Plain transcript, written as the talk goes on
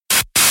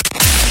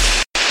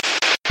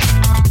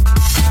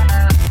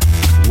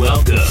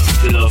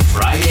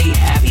Friday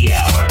Happy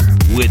Hour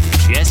with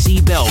Jesse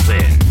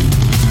Belvin.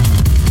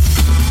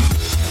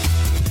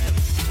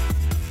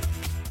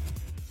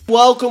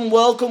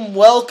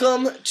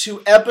 Welcome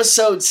to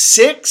episode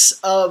 6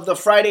 of the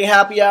Friday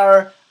Happy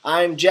Hour.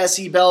 I'm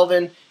Jesse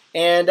Belvin,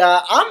 and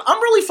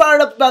I'm really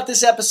fired up about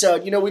this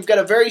episode. You know, we've got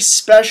a very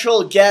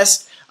special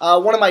guest,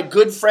 one of my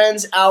good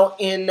friends out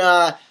in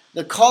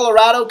the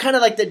Colorado, kind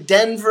of like the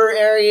Denver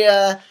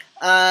area,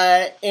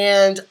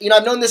 and, you know,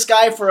 I've known this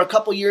guy for a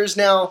couple years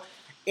now,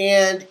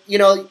 and, you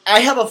know, I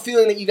have a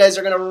feeling that you guys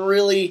are going to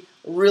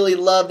really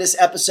love this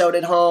episode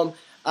at home.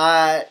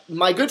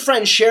 My good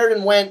friend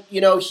Sheridan Wendt,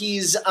 you know,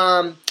 he's,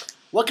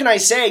 what can I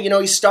say? You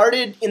know, he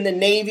started in the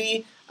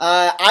Navy.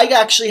 I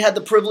actually had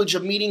the privilege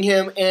of meeting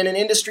him in an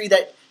industry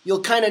that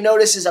you'll kind of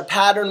notice is a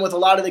pattern with a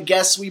lot of the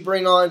guests we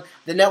bring on,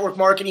 the network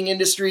marketing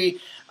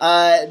industry.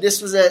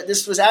 This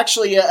was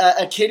actually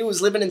a kid who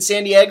was living in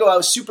San Diego. I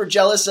was super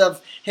jealous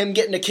of him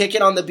getting to kick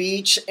it on the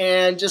beach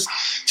and just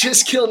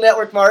kill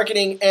network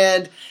marketing.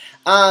 And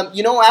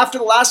you know, after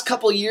the last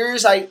couple of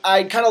years, I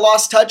kind of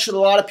lost touch with a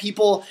lot of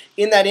people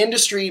in that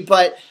industry.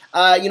 But,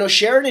 you know,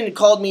 Sheridan had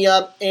called me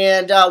up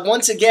and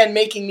once again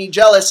making me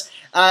jealous.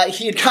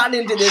 He had gotten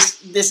into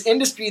this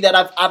industry that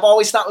I've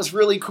always thought was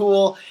really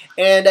cool.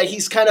 And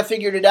he's kind of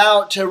figured it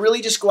out to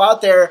really just go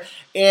out there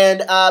and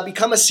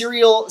become a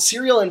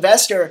serial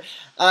investor.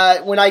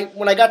 When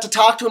I got to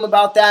talk to him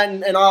about that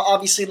and I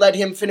obviously let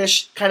him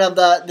finish kind of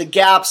the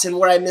gaps and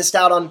where I missed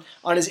out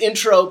on his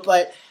intro.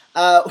 But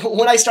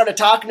when I started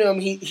talking to him,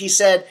 he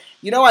said,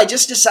 you know, I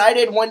just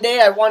decided one day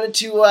I wanted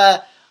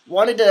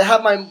to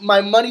have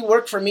my money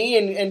work for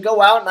me and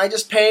go out and I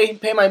just pay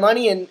my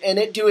money and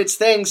it do its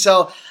thing.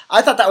 So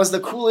I thought that was the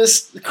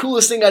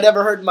coolest thing I'd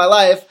ever heard in my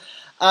life.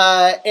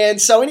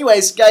 And so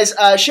anyways, guys,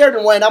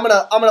 Sheridan Wendt, I'm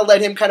gonna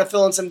let him kind of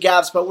fill in some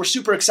gaps, but we're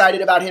super excited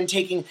about him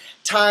taking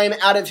time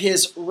out of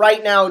his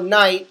right now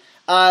night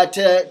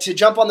to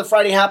jump on the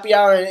Friday Happy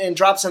Hour and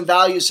drop some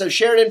value. So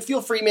Sheridan,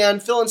 feel free, man,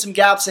 fill in some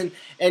gaps and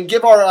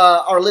give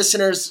our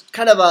listeners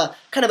kind of a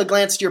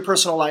glance to your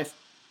personal life.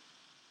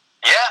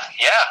 Yeah.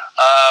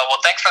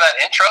 Well, thanks for that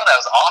intro. That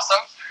was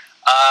awesome.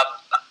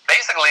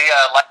 Basically,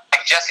 like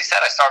Jesse said,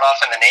 I started off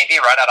in the Navy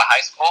right out of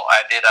high school.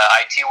 I did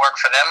IT work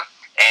for them,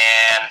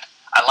 and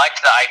I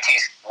liked the IT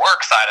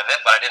work side of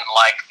it, but I didn't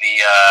like the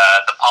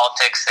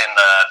politics and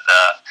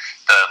the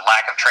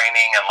lack of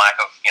training and lack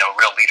of, you know,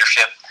 real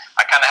leadership.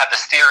 I kind of have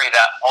this theory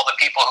that all the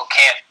people who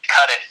can't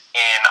cut it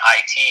in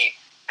IT,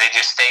 they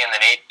just stay in the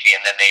Navy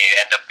and then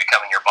they end up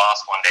becoming your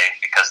boss one day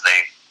because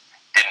they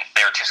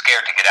were too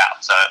scared to get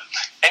out. So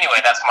anyway,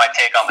 that's my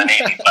take on the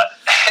Navy. But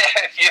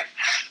if you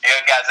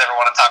guys ever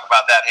want to talk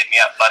about that, hit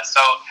me up. But so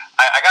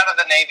I got to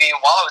the Navy.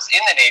 While I was in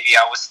the Navy,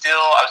 I was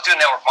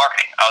doing network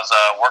marketing. I was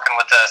working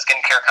with a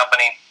skincare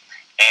company,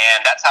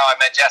 and that's how I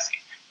met Jesse.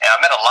 And I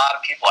met a lot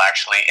of people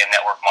actually in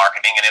network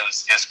marketing, and it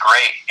was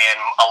great. And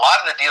a lot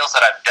of the deals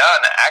that I've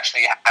done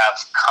actually have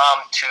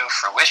come to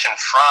fruition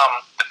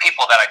from the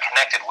people that I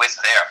connected with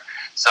there.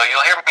 So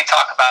you'll hear me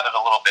talk about it a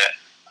little bit.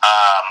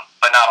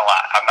 But not a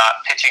lot. I'm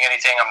not pitching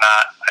anything.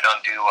 I don't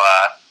do,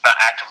 not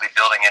actively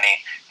building any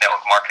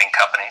network marketing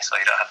company, so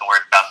you don't have to worry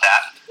about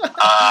that.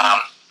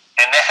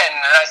 And then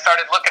I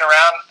started looking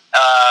around,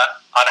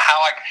 on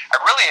how I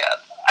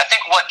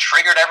think what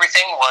triggered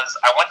everything was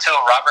I went to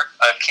a Robert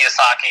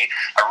Kiyosaki,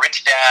 a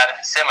Rich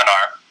Dad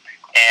seminar,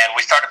 and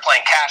we started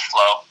playing cash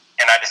flow,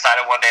 and I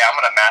decided one day I'm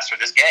going to master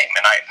this game.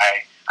 And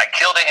I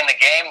killed it in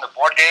the game, the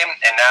board game,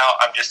 and now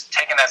I'm just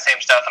taking that same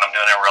stuff and I'm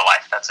doing it in real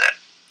life. That's it.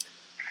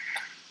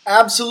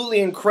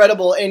 Absolutely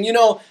incredible. And, you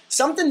know,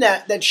 something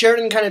that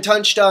Sheridan kind of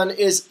touched on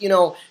is, you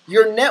know,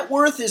 your net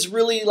worth is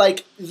really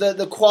like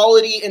the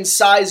quality and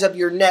size of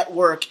your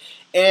network.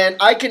 And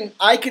I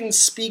can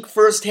speak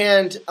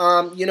firsthand,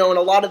 you know, and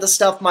a lot of the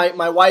stuff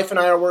my wife and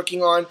I are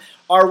working on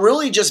are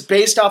really just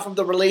based off of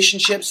the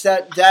relationships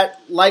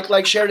that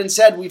like Sheridan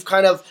said, we've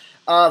kind of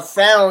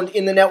found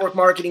in the network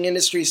marketing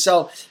industry.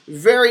 So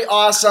very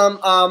awesome.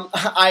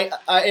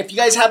 If you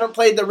guys haven't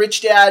played the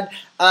Rich Dad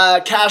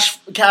cash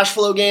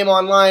flow game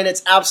online,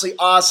 it's absolutely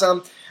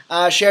awesome.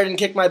 Sheridan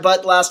kicked my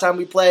butt the last time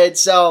we played,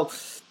 so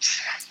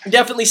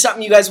definitely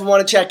something you guys would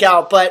want to check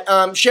out.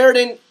 But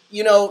Sheridan,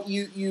 you know,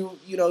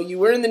 you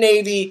were in the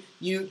Navy,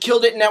 you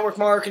killed it in network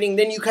marketing,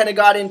 then you kind of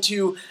got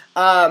into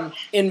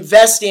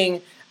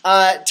investing.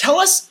 Tell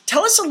us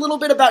a little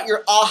bit about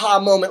your aha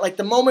moment, like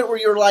the moment where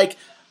you're like,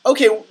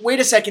 okay, wait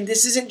a second,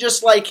 this isn't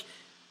just like,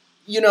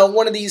 you know,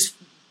 one of these,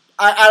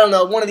 I don't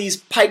know, one of these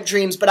pipe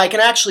dreams, but I can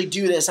actually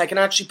do this. I can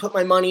actually put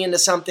my money into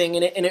something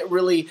and it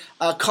really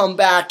come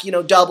back, you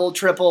know, double,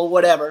 triple,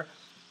 whatever.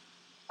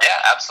 Yeah,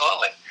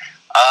 absolutely.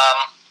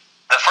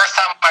 The first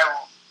time I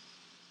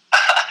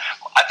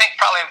think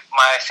probably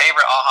my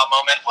favorite aha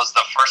moment was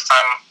the first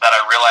time that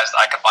I realized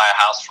I could buy a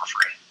house for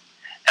free.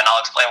 And I'll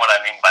explain what I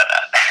mean by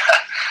that.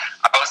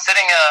 I was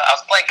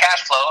playing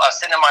cash flow. I was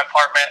sitting in my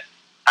apartment.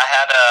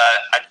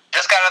 I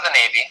just got out of the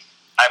Navy.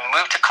 I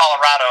moved to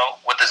Colorado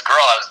with this girl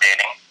I was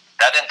dating.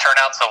 That didn't turn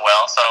out so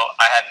well. So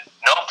I had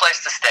no place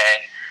to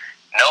stay,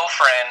 no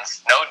friends,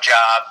 no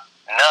job,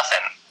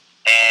 nothing.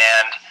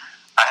 And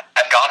I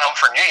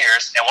for New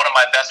Year's, and one of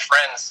my best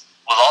friends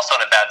was also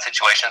in a bad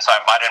situation, so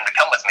I invited him to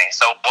come with me.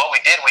 So what we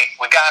did, we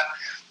got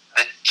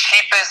the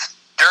cheapest,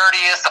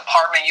 dirtiest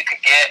apartment you could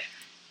get,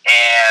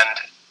 and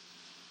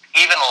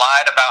even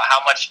lied about how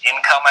much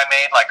income I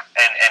made,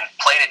 and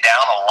played it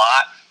down a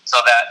lot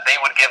so that they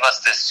would give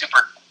us this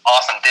super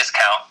awesome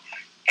discount.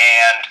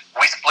 And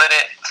we split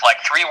it like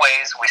 3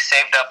 ways. We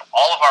saved up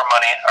all of our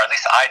money, or at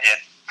least I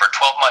did, for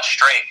 12 months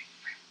straight.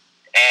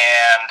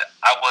 And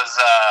I was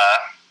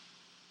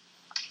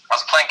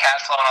playing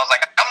cash flow, and I was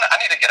like, I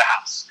need to get a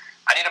house.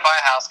 I need to buy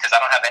a house because I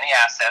don't have any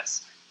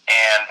assets,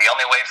 and the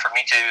only way for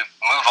me to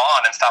move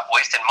on and stop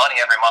wasting money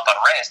every month on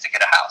rent is to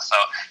get a house. So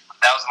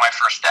that was my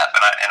first step,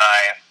 and I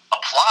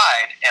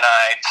applied, and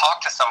I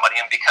talked to somebody,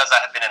 and because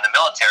I had been in the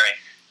military,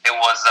 it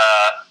was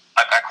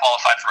I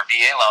qualified for a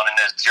VA loan, and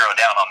there's zero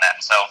down on that.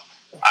 So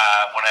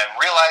when I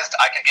realized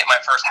I could get my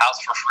first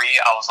house for free,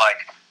 I was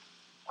like,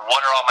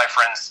 what are all my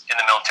friends in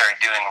the military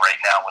doing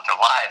right now with their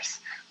lives?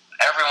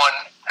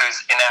 Everyone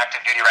who's in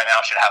active duty right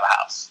now should have a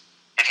house.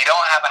 If you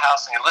don't have a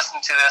house and you listen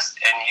to this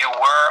and you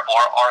were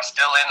or are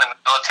still in the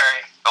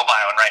military, go buy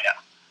one right now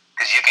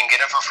because you can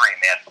get it for free,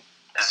 man.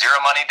 There's zero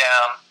money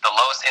down, the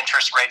lowest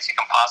interest rates you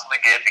can possibly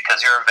get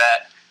because you're a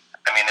vet.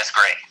 I mean, it's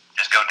great.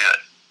 Just go do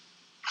it.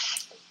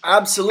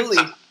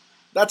 Absolutely.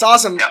 That's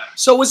awesome. Yeah.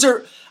 So was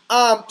there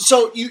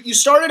so you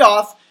started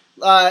off,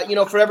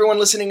 for everyone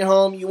listening at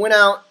home, you went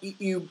out,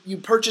 you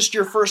purchased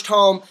your first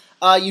home.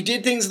 You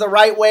did things the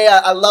right way.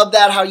 I love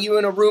that, how you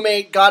and a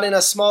roommate got in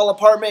a small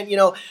apartment.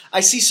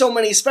 I see so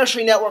many,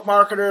 especially network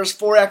marketers,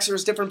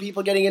 Forexers, different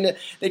people getting into,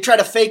 they try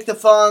to fake the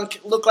funk,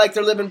 look like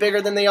they're living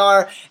bigger than they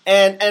are.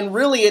 And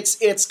really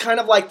it's kind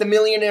of like the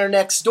millionaire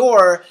next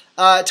door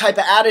type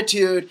of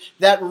attitude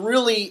that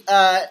really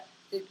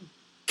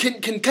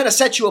can kind of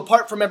set you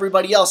apart from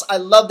everybody else. I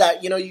love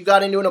that. You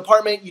got into an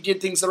apartment, you did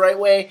things the right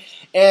way.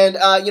 And,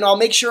 I'll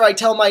make sure I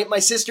tell my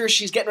sister,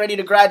 she's getting ready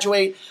to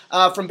graduate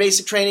from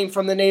basic training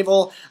from the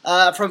Naval,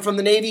 from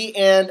the Navy,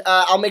 and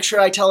I'll make sure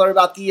I tell her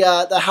about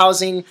the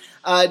housing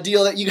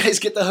deal that you guys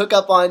get the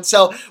hookup on.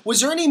 So was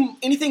there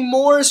anything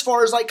more as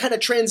far as like kind of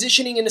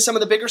transitioning into some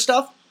of the bigger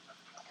stuff?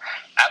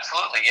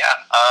 Absolutely,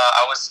 yeah.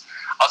 I was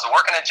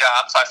working a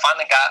job, so I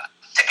finally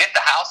to get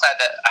the house, I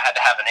had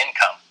to have an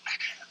income.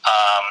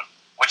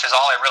 Which is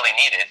all I really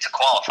needed to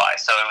qualify.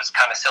 So it was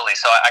kind of silly.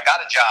 So I got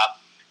a job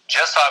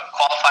just so I would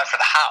qualify for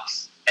the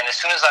house. And as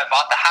soon as I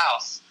bought the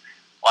house,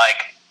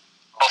 like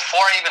before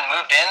I even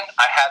moved in,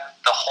 I had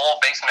the whole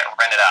basement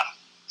rented out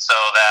so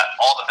that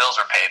all the bills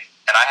were paid.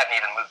 And I hadn't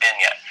even moved in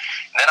yet.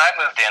 And then I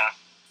moved in,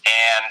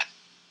 and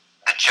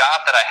the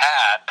job that I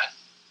had,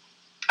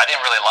 I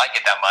didn't really like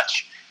it that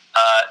much.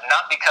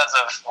 Not because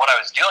of what I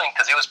was doing,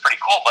 because it was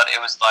pretty cool, but it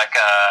was like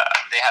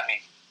they had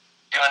me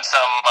doing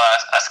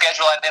a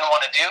schedule I didn't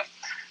want to do.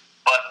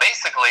 But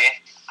basically,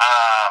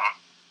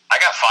 I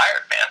got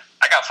fired, man.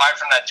 I got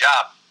fired from that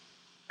job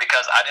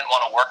because I didn't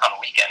want to work on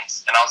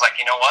weekends. And I was like,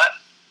 you know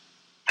what?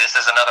 This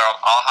is another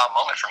aha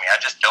moment for me. I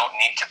just don't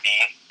need to be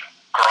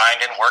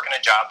grinding, working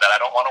a job that I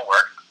don't want to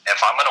work. If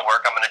I'm going to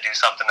work, I'm going to do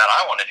something that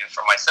I want to do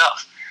for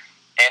myself.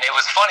 And it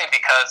was funny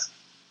because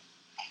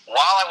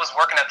while I was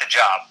working at the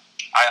job,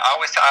 I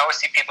always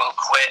see people who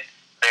quit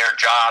their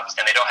jobs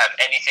and they don't have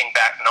anything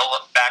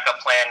no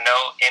backup plan,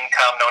 no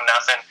income, no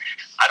nothing.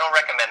 I don't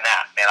recommend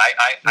that, man.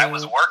 I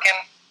was working,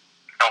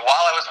 and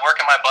while I was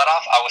working my butt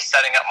off, I was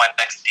setting up my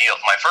next deal,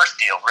 my first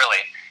deal,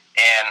 really.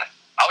 And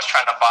I was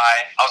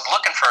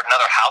looking for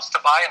another house to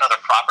buy,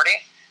 another property,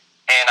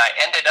 and I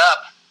ended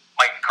up,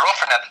 my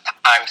girlfriend at the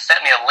time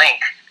sent me a link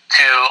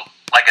to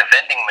like a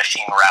vending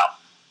machine route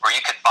where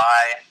you could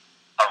buy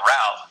a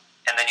route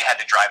and then you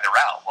had to drive the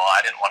route. Well,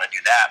 I didn't want to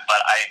do that,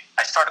 but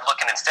I started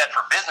looking instead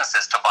for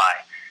businesses to buy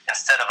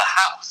instead of a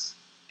house.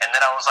 And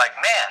then I was like,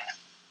 man,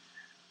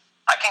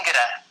 I can get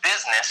a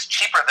business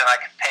cheaper than I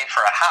could pay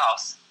for a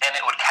house, and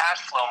it would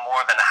cash flow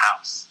more than a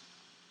house.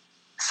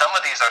 Some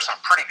of these are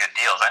some pretty good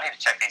deals. I need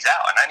to check these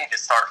out, and I need to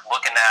start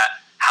looking at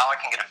how I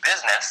can get a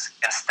business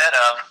instead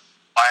of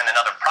buying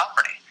another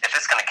property. If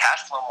it's going to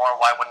cash flow more,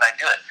 why wouldn't I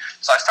do it?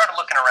 So I started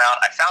looking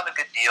around. I found a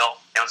good deal.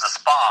 It was a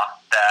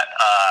spa that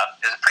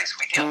is a pretty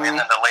sweet deal. And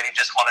then the lady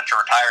just wanted to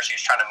retire. She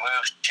was trying to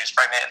move. She was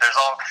pregnant.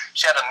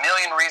 She had a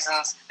million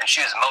reasons, and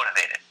she was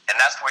motivated.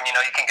 And that's when you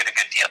can get a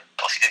good deal.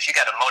 If you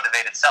got a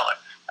motivated seller.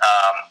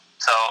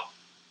 So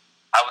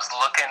I was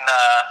looking.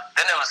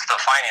 Then it was the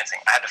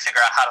financing. I had to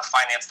figure out how to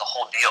finance the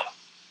whole deal.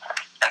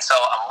 And so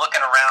I'm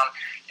looking around,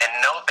 and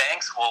no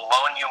banks will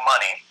loan you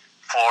money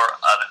for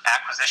an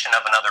acquisition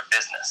of another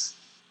business,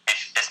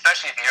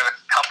 especially if your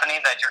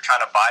company that you're trying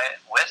to buy it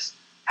with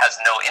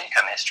has no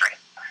income history.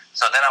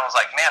 So then I was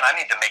like, man, I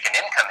need to make an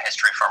income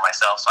history for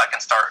myself so I can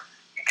start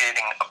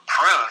getting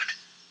approved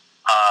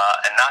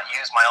and not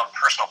use my own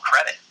personal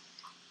credit.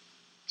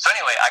 So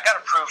anyway, I got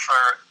approved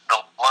for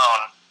the loan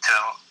to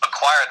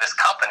acquire this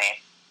company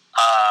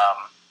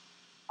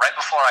right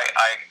before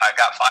I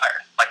got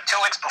fired. Like 2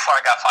 weeks before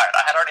I got fired.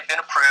 I had already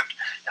been approved,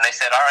 and they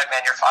said, all right,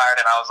 man, you're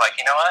fired. And I was like,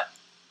 you know what?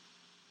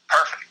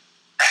 Perfect.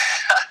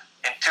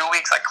 In 2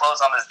 weeks, weeks, I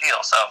closed on this deal.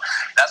 So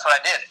that's what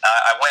I did.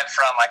 I went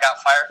from I got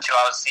fired to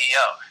I was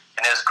CEO,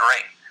 and it was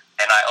great.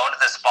 And I owned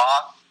this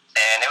spa,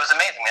 and it was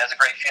amazing. It was a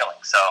great feeling.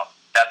 So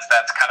that's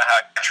kind of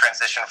how I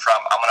transitioned from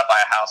I'm going to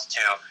buy a house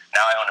to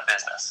now I own a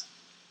business.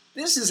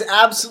 This is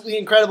absolutely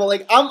incredible.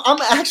 Like I'm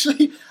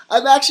actually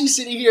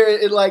sitting here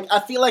and like I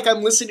feel like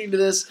I'm listening to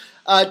this,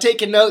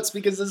 taking notes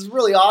because this is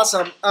really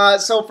awesome.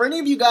 So for any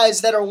of you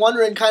guys that are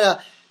wondering, kind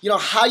of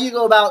how you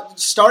go about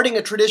starting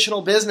a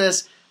traditional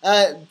business,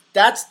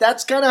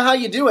 that's kind of how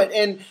you do it.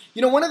 And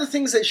one of the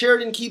things that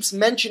Sheridan keeps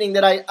mentioning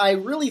that I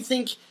really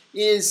think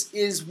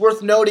is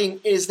worth noting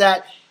is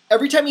that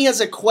every time he has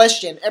a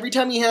question, every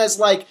time he has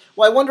like,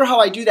 well, I wonder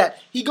how I do that,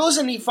 he goes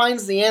and he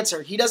finds the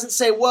answer. He doesn't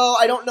say, well,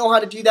 I don't know how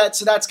to do that,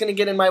 so that's going to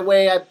get in my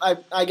way.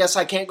 I guess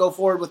I can't go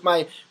forward with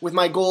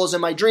my goals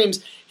and my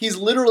dreams. He's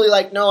literally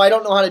like, no, I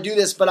don't know how to do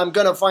this, but I'm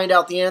going to find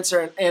out the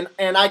answer.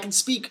 And I can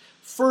speak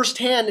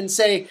firsthand and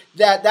say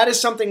that is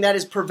something that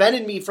has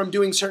prevented me from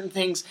doing certain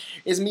things,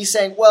 is me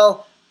saying,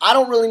 well, I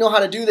don't really know how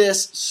to do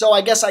this, so I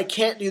guess I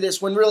can't do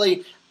this, when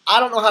really I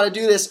don't know how to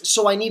do this,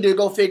 so I need to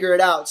go figure it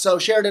out. So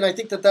Sheridan, I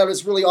think that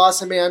was really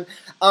awesome, man.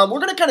 We're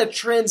going to kind of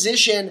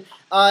transition.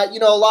 A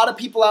lot of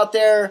people out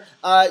there,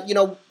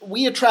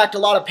 we attract a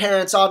lot of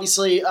parents,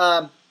 obviously,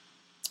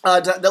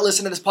 that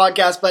listen to this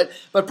podcast,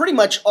 but pretty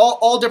much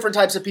all different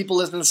types of people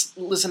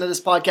listen to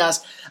this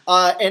podcast,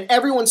 and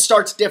everyone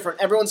starts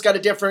different. Everyone's got a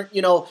different,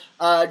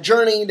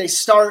 journey. They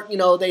start,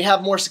 they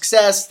have more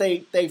success.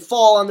 They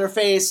fall on their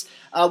face.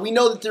 We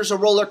know that there's a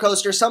roller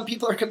coaster. Some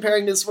people are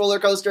comparing this roller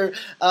coaster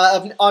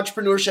of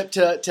entrepreneurship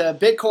to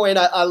Bitcoin.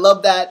 I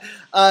love that.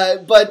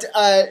 But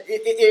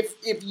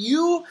if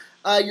you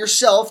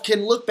yourself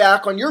can look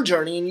back on your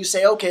journey and you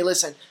say, okay,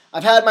 listen,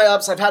 I've had my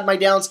ups, I've had my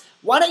downs.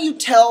 Why don't you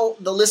tell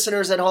the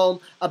listeners at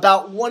home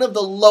about one of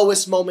the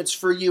lowest moments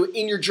for you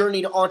in your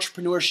journey to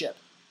entrepreneurship?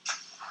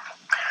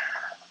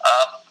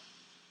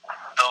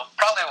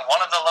 Probably one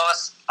of the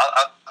lowest.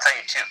 I'll tell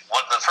you two.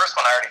 The first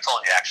one I already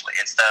told you, actually.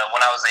 It's when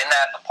I was in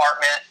that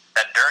apartment,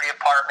 that dirty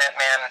apartment,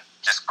 man,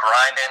 just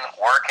grinding,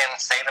 working,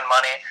 saving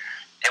money.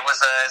 It was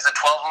a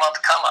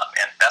 12-month come up,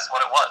 man. That's what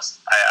it was.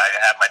 I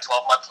had my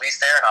 12-month lease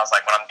there, and I was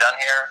like, when I'm done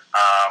here,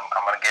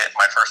 I'm going to get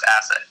my first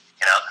asset,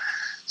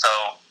 So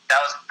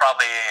that was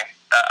probably,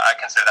 I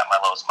consider that my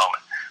lowest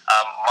moment.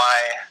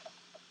 My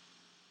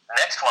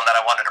next one that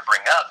I wanted to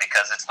bring up,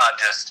 because it's not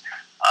just,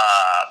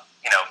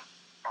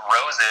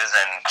 roses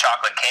and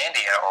chocolate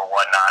candy or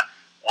whatnot.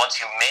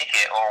 Once you make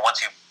it, or once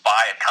you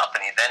buy a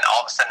company, then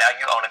all of a sudden now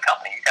you own a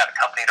company. You got a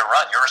company to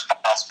run. You're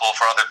responsible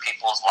for other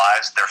people's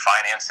lives, their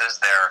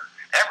finances, their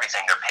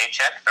everything, their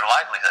paycheck, their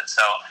livelihood.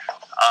 So,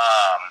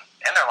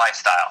 and their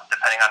lifestyle,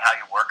 depending on how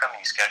you work them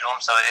and you schedule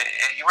them. So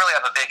you really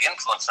have a big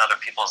influence in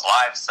other people's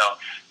lives. So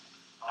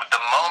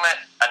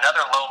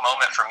another low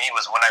moment for me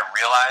was when I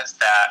realized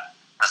that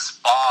the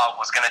spa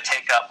was going to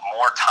take up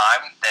more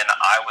time than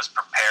I was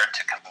prepared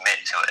to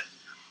commit to it.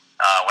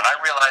 When I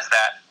realized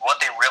that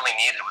what they really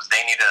needed was they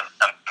needed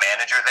a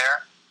manager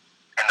there,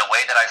 and the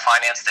way that I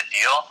financed the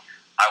deal,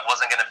 I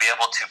wasn't going to be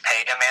able to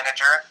pay a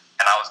manager,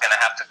 and I was going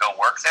to have to go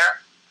work there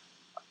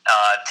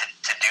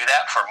to do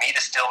that, for me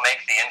to still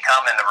make the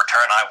income and the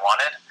return I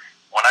wanted.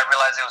 When I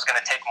realized it was going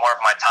to take more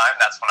of my time,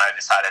 that's when I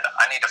decided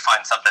I need to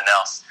find something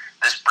else.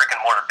 This brick and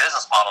mortar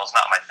business model is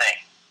not my thing.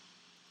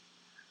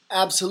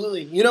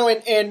 Absolutely.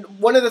 And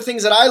one of the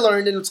things that I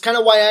learned, and it's kind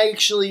of why I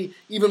actually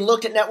even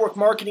looked at network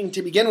marketing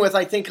to begin with,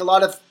 I think a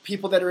lot of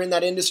people that are in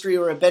that industry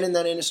or have been in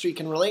that industry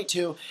can relate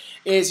to,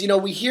 is,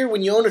 we hear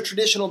when you own a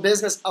traditional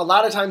business, a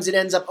lot of times it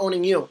ends up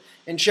owning you.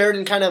 And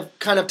Sheridan kind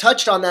of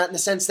touched on that in the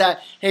sense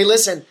that, hey,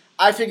 listen,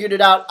 I figured it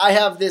out. I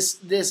have this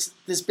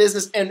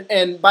business,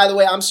 and by the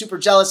way, I'm super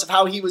jealous of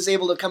how he was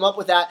able to come up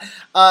with that.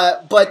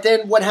 But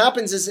then what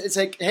happens is it's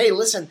like, hey,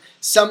 listen,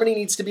 somebody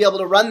needs to be able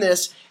to run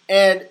this.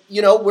 And,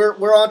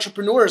 we're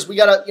entrepreneurs. We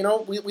gotta,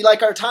 we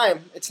like our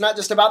time. It's not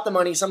just about the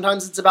money.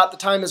 Sometimes it's about the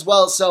time as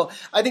well. So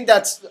I think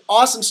that's an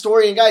awesome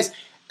story. And guys,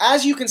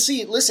 as you can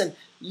see, listen,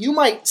 you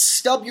might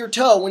stub your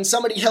toe when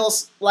somebody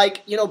else,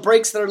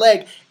 breaks their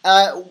leg.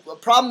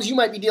 Problems you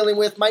might be dealing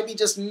with might be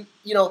just,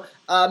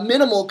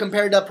 minimal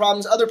compared to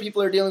problems other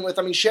people are dealing with.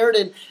 I mean,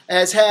 Sheridan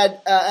has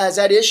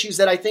had issues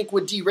that I think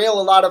would derail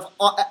a lot of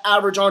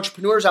average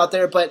entrepreneurs out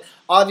there. But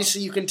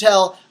obviously, you can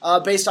tell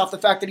based off the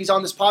fact that he's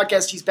on this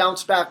podcast, he's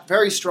bounced back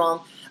very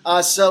strong.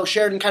 So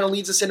Sheridan kind of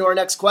leads us into our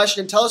next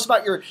question. Tell us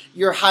about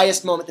your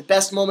highest moment, the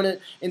best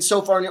moment in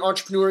so far in your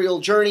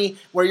entrepreneurial journey,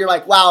 where you're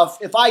like, wow,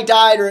 if I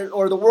died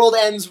or the world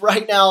ends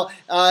right now,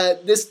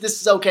 this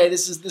is okay.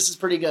 This is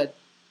pretty good.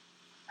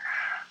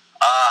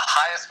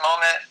 Highest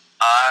moment.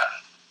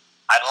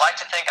 I'd like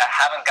to think I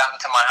haven't gotten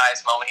to my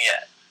highest moment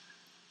yet.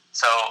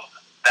 So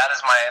that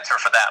is my answer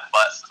for that.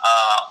 But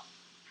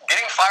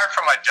getting fired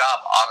from my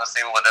job,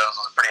 honestly, was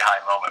a pretty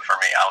high moment for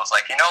me. I was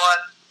like, you know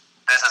what?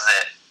 This is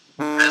it.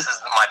 This is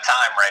my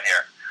time right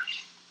here.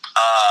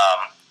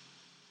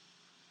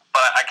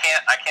 But I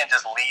can't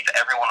just leave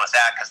everyone with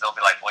that, because they'll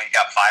be like, well, you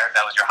got fired.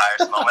 That was your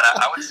highest moment.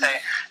 I would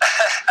say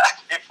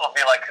people will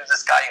be like, who's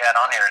this guy you had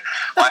on here?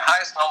 My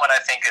highest moment,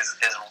 I think, is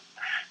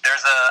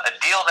there's a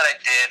deal that I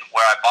did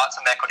where I bought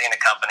some equity in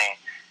a company,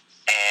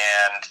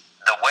 and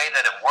the way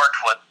that it worked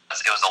was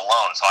it was a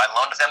loan. So I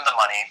loaned them the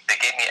money. They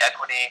gave me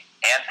equity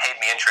and paid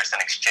me interest in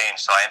exchange.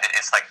 So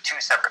it's like two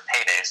separate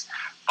paydays.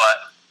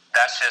 But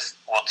that's just,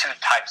 two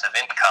types of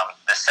income.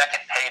 The second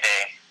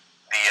payday,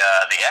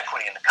 the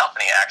equity in the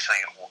company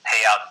actually will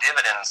pay out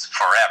dividends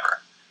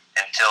forever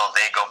until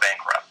they go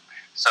bankrupt.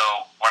 So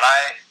when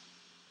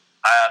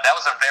that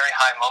was a very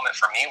high moment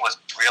for me, was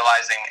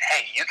realizing,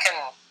 hey, you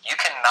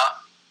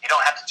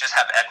don't have to just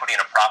have equity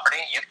in a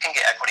property. You can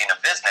get equity in a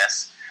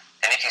business.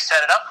 And if you set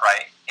it up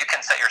right, you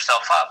can set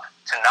yourself up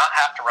to not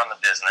have to run the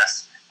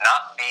business,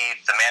 not be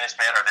the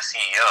management or the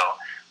CEO,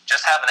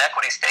 just have an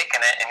equity stake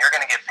in it, and you're going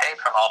to get paid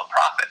from all the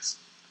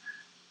profits.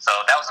 So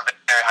that was a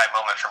very high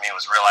moment for me,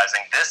 was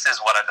realizing this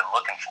is what I've been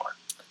looking for.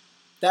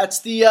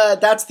 That's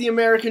the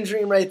American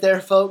dream right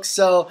there, folks.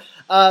 So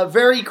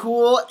very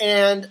cool.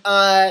 And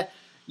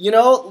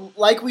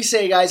like we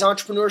say, guys,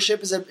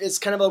 entrepreneurship is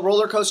kind of a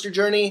roller coaster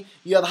journey.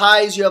 You have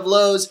highs, you have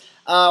lows.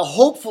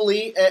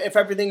 Hopefully, if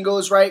everything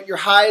goes right, your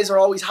highs are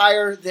always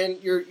higher than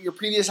your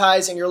previous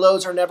highs, and your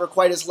lows are never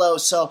quite as low.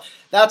 So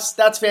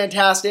that's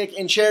fantastic.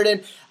 And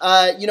Sheridan,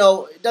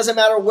 it doesn't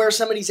matter where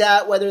somebody's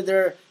at, whether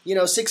they're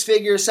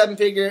 6-figure,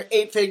 7-figure,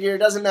 8-figure, it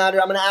doesn't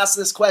matter. I'm going to ask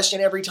this question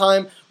every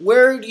time.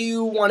 Where do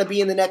you want to be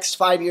in the next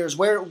 5 years?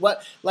 Your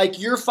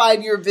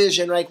 5-year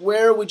vision, like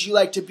where would you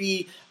like to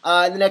be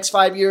in the next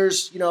 5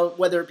 years?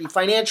 Whether it be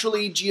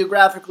financially,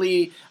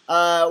 geographically,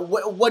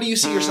 what do you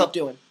see yourself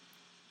doing?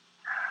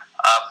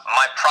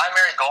 My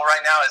primary goal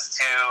right now is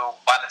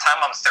by the time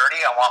I'm 30,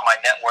 I want my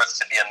net worth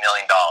to be $1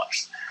 million.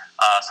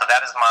 So that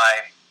is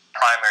my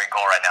primary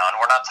goal right now. And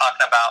we're not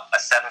talking about a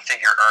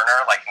 7-figure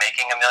earner, like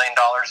making $1 million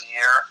a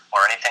year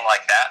or anything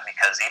like that,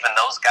 because even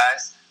those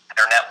guys,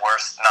 their net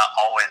worth's not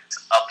always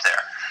up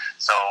there.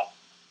 So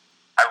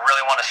I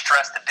really want to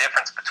stress the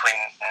difference between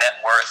net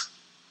worth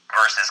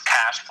versus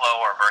cash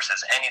flow or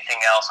versus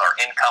anything else, or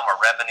income or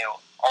revenue,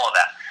 all of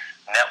that.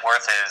 Net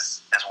worth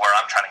is where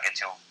I'm trying to get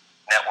to.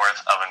 Net worth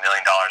of $1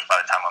 million by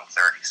the time I'm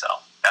 30. So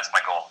that's my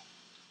goal.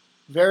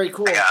 Very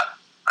cool.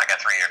 I got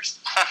 3 years.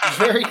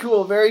 Very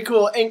cool. Very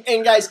cool.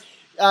 And guys,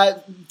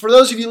 for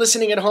those of you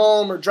listening at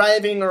home or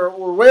driving or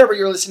wherever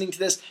you're listening to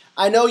this,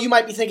 I know you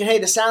might be thinking, hey,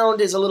 the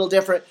sound is a little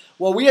different.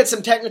 Well, we had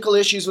some technical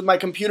issues with my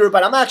computer,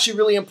 but I'm actually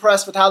really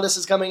impressed with how this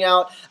is coming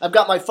out. I've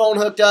got my phone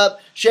hooked up.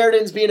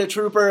 Sheridan's being a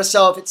trooper.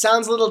 So if it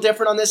sounds a little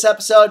different on this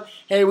episode,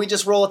 hey, we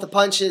just roll with the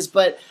punches.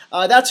 But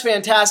that's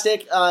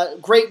fantastic.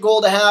 Great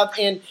goal to have.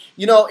 And,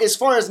 as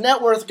far as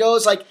net worth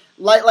goes,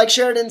 like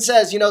Sheridan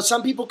says,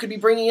 some people could be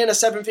bringing in a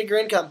 7-figure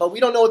income, but we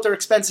don't know what their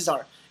expenses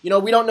are. We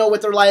don't know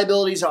what their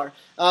liabilities are.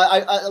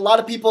 A lot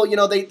of people,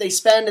 they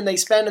spend and they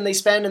spend and they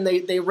spend, and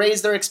they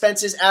raise their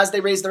expenses as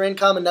they raise their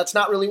income, and that's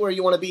not really where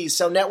you want to be.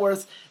 So net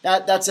worth,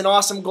 that's an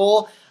awesome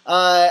goal.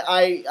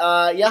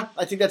 I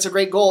think that's a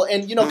great goal,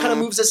 and kind of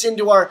moves us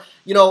into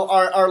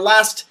our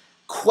last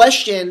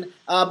question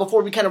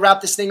before we kind of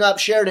wrap this thing up.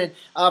 Sheridan,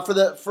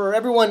 for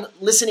everyone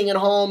listening at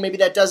home, maybe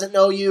that doesn't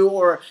know you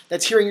or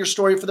that's hearing your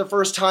story for the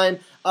first time,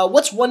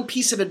 what's one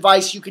piece of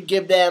advice you could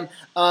give them,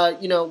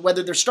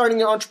 whether they're starting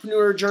their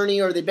entrepreneur journey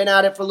or they've been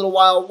at it for a little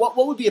while? What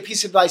would be a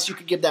piece of advice you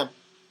could give them?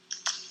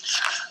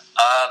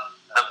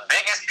 The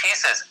biggest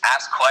piece is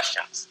ask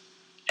questions,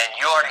 and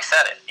you already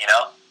said it,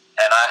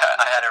 and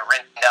I had it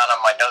written down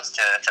on my notes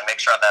to make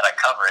sure that I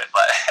cover it,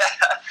 but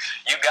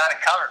you got it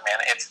covered,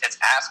 man. It's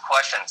ask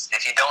questions.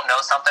 If you don't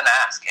know something,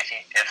 ask. If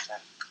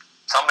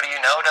somebody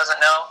doesn't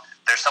know,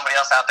 there's somebody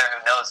else out there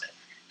who knows it.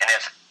 And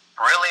if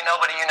really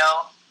nobody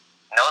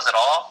knows it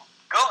all,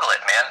 Google it,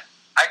 man.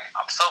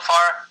 So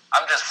far,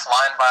 I'm just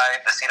flying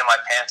by the seat of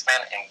my pants, man,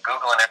 and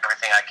Googling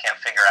everything I can't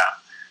figure out,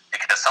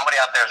 because somebody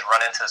out there has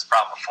run into this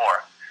problem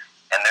before,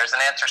 and there's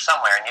an answer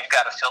somewhere, and you've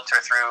got to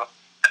filter through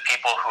the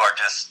people who are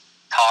just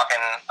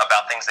talking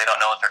about things they don't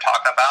know what they're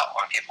talking about,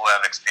 when people who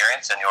have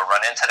experience, and you'll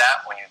run into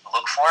that when you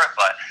look for it.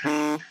 But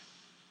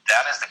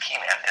that is the key,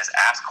 man, is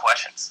ask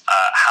questions.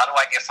 How do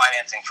I get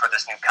financing for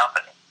this new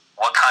company?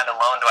 What kind of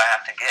loan do I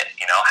have to get?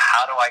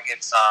 How do I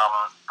get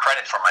some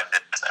credit for my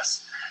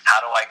business?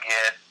 How do I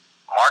get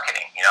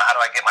marketing? How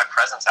do I get my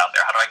presence out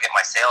there? How do I get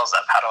my sales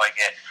up? How do I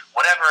get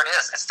whatever it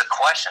is? It's the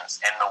questions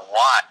and the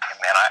why,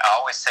 man. I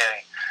always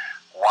say,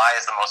 why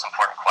is the most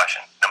important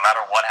question. No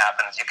matter what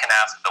happens, you can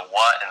ask the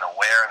what and the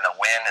where and the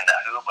when and the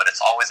who, but it's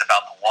always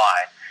about the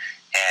why,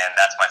 and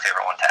that's my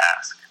favorite one to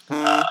ask.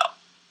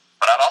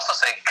 But I'd also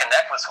say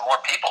connect with some more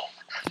people.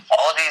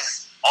 All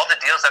the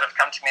deals that have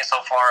come to me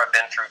so far have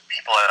been through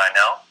people that I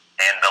know,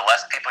 and the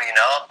less people you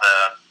know, the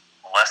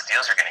less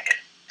deals you're going to get.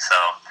 So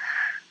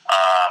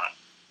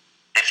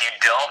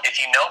if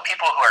you know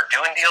people who are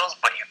doing deals,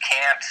 but you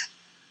can't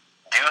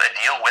do a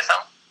deal with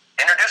them,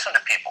 introduce them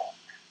to people.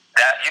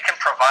 That you can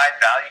provide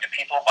value to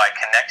people by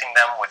connecting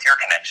them with your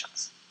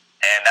connections.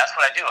 And that's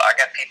what I do. I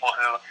got people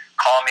who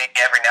call me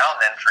every now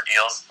and then for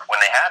deals when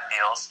they have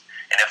deals,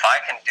 and if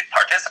I can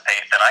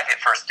participate, then I get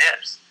first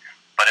dibs.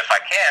 But if I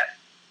can't,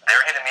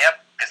 they're hitting me up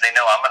because they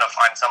know I'm going to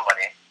find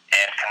somebody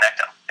and connect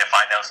them if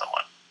I know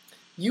someone.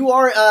 You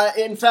are,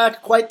 in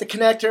fact, quite the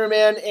connector,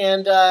 man,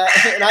 and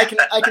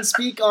I can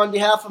speak on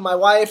behalf of my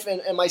wife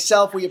and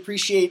myself. We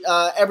appreciate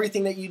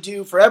everything that you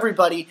do for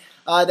everybody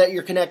that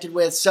you're connected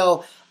with.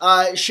 So,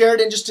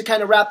 Sheridan, just to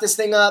kind of wrap this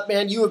thing up,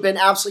 man, you have been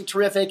absolutely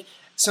terrific.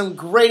 Some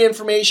great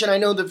information. I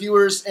know the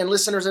viewers and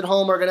listeners at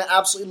home are going to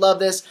absolutely love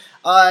this.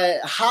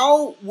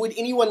 How would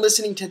anyone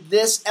listening to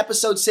this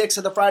episode 6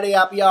 of the Friday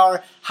Happy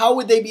Hour, how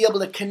would they be able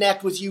to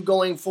connect with you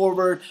going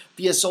forward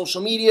via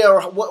social media,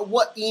 or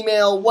what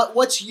email?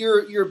 What's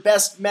your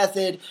best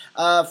method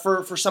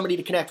for somebody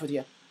to connect with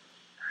you?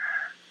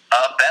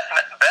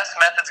 Best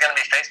method's going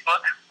to be Facebook,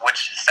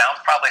 which sounds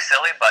probably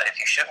silly, but if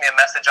you shoot me a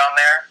message on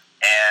there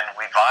and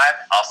we vibe,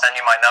 I'll send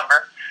you my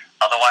number.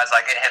 Otherwise, I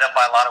get hit up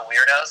by a lot of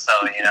weirdos, so,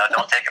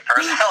 don't take it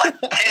personally.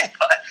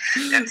 But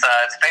it's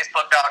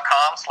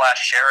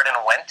facebook.com/Sheridan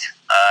Wendt,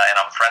 and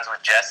I'm friends with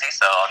Jesse,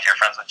 so if you're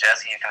friends with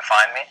Jesse, you can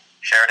find me.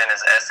 Sheridan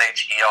is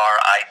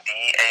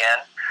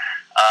Sheridan.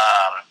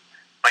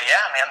 But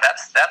yeah, man,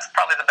 that's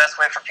probably the best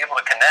way for people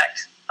to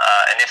connect.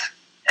 And if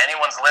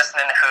anyone's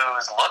listening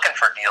who's looking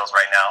for deals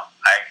right now,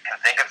 I can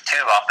think of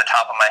 2 off the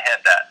top of my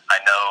head that I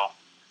know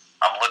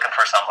I'm looking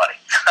for somebody.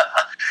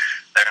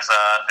 There's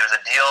a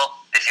deal.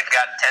 If you've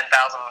got $10,000,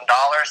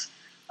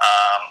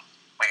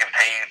 we can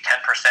pay you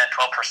 10%, 12%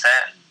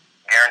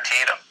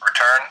 guaranteed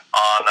return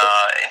on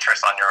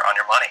interest on your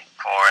money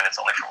and it's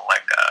only for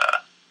like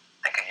I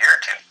think a year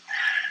or 2.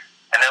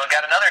 And then we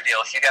got another deal.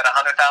 If you got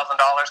 $100,000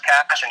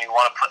 cash and you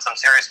want to put some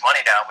serious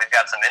money down, we've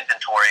got some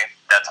inventory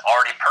that's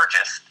already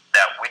purchased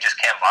that we just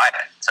can't buy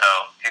it. So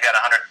if you got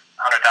 $100,000,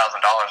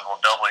 we'll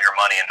double your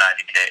money in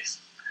 90 days.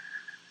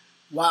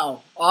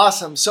 Wow,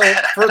 awesome. So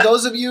for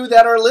those of you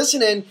that are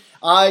listening,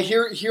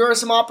 here are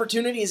some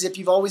opportunities. If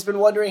you've always been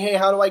wondering, hey,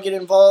 how do I get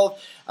involved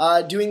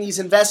doing these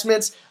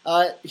investments?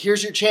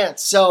 Here's your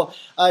chance. So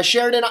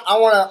Sheridan, I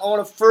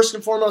want to first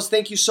and foremost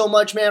thank you so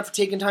much, man, for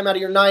taking time out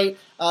of your night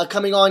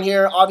coming on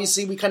here.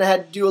 Obviously, we kind of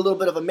had to do a little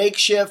bit of a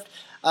makeshift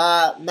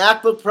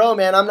MacBook Pro,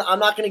 man. I'm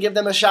not going to give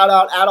them a shout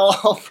out at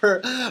all for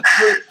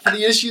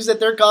the issues that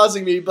they're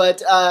causing me.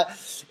 But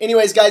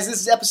anyways, guys, this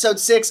is episode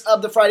 6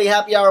 of the Friday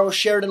Happy Hour with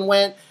Sheridan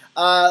Wendt.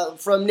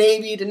 From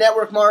Navy to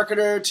network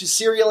marketer to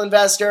serial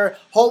investor.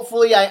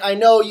 Hopefully, I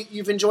know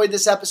you've enjoyed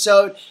this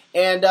episode,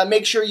 and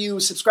make sure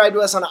you subscribe to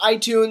us on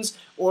iTunes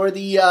or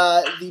the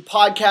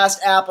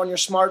podcast app on your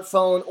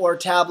smartphone or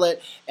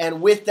tablet.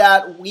 And with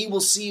that, we will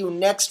see you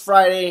next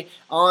Friday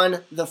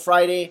on the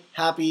Friday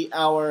Happy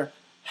Hour.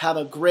 Have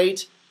a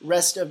great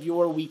rest of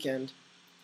your weekend.